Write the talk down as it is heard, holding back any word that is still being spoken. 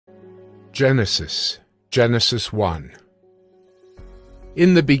Genesis 1.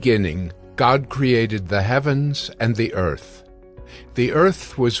 In the beginning, God created the heavens and the earth. The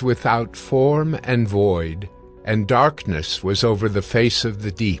earth was without form and void, and darkness was over the face of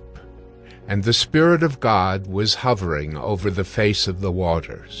the deep, and the Spirit of God was hovering over the face of the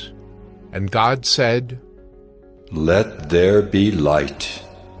waters. And God said, "Let there be light."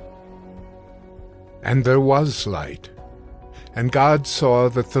 And there was light. And God saw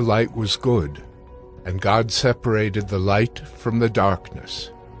that the light was good, and God separated the light from the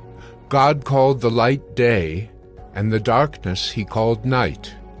darkness. God called the light day, and the darkness he called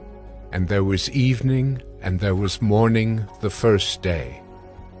night. And there was evening, and there was morning the first day.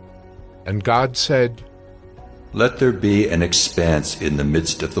 And God said, "Let there be an expanse in the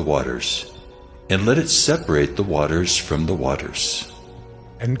midst of the waters, and let it separate the waters from the waters."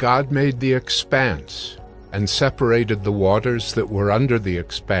 And God made the expanse, and separated the waters that were under the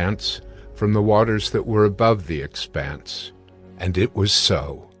expanse from the waters that were above the expanse. And it was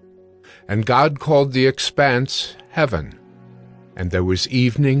so. And God called the expanse heaven. And there was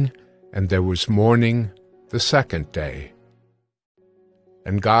evening, and there was morning the second day.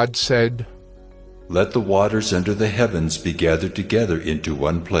 And God said, "Let the waters under the heavens be gathered together into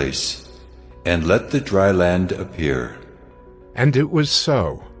one place, and let the dry land appear." And it was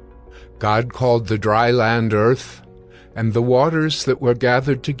so. God called the dry land earth, and the waters that were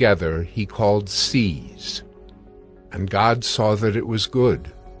gathered together he called seas. And God saw that it was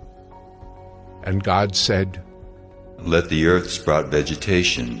good. And God said, "Let the earth sprout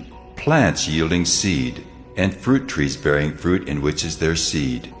vegetation, plants yielding seed, and fruit trees bearing fruit in which is their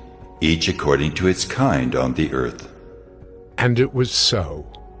seed, each according to its kind on the earth." And it was so.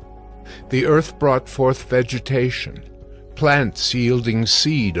 The earth brought forth vegetation, plants yielding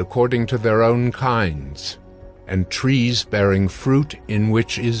seed according to their own kinds, and trees bearing fruit in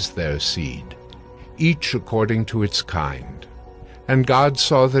which is their seed, each according to its kind. And God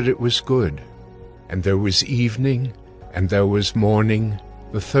saw that it was good. And there was evening, and there was morning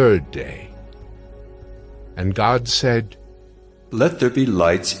the third day. And God said, "Let there be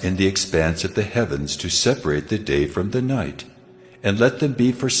lights in the expanse of the heavens to separate the day from the night, and let them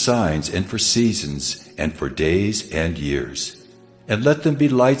be for signs and for seasons and for days and years. And let them be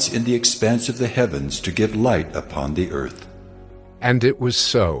lights in the expanse of the heavens to give light upon the earth." And it was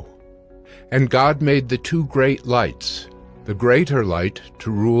so. And God made the two great lights, the greater light to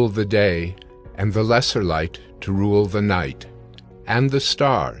rule the day, and the lesser light to rule the night, and the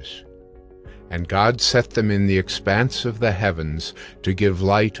stars. And God set them in the expanse of the heavens to give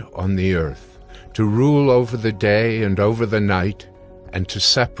light on the earth, to rule over the day and over the night, and to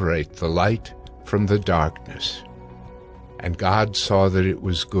separate the light from the darkness. And God saw that it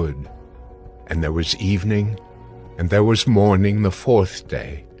was good. And there was evening, and there was morning the fourth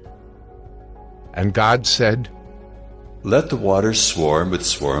day. And God said, "Let the waters swarm with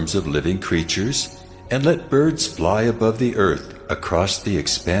swarms of living creatures, and let birds fly above the earth across the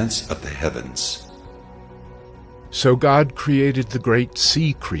expanse of the heavens." So God created the great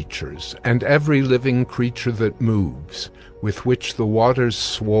sea creatures, and every living creature that moves, with which the waters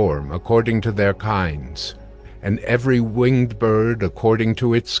swarm according to their kinds, and every winged bird according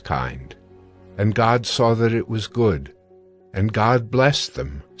to its kind. And God saw that it was good. And God blessed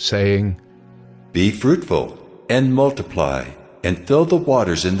them, saying, "Be fruitful, and multiply, and fill the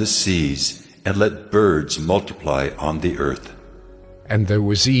waters in the seas, and let birds multiply on the earth." And there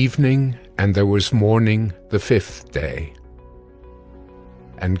was evening, and there was morning the fifth day.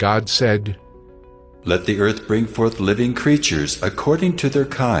 And God said, "Let the earth bring forth living creatures according to their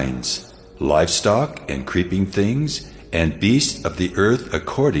kinds, livestock and creeping things, and beasts of the earth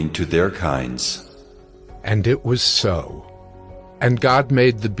according to their kinds." And it was so. And God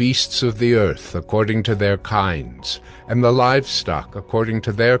made the beasts of the earth according to their kinds, and the livestock according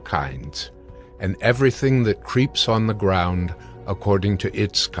to their kinds, and everything that creeps on the ground according to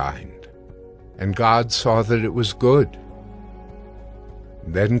its kind. And God saw that it was good.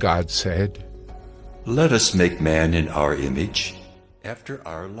 Then God said, "Let us make man in our image, after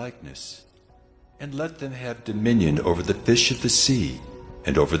our likeness, and let them have dominion over the fish of the sea,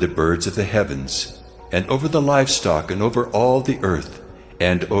 and over the birds of the heavens, and over the livestock, and over all the earth,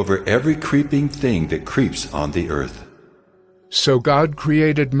 and over every creeping thing that creeps on the earth." So God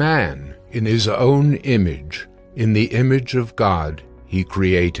created man in his own image. In the image of God he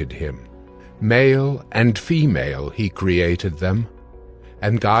created him. Male and female he created them.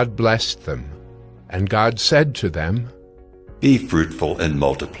 And God blessed them. And God said to them, "Be fruitful and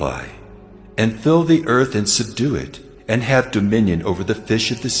multiply, and fill the earth and subdue it, and have dominion over the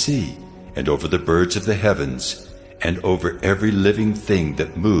fish of the sea, and over the birds of the heavens, and over every living thing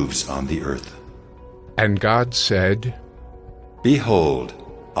that moves on the earth. And God said, Behold,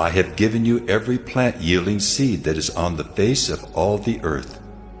 I have given you every plant yielding seed that is on the face of all the earth,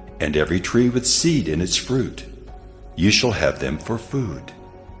 and every tree with seed in its fruit. You shall have them for food.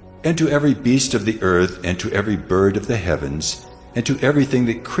 And to every beast of the earth, and to every bird of the heavens, and to everything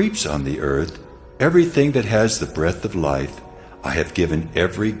that creeps on the earth, everything that has the breath of life, I have given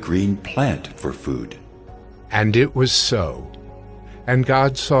every green plant for food. And it was so. And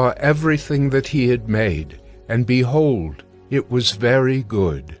God saw everything that he had made, and behold, it was very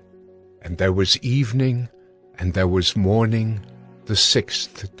good. And there was evening, and there was morning, the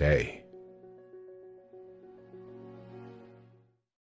sixth day.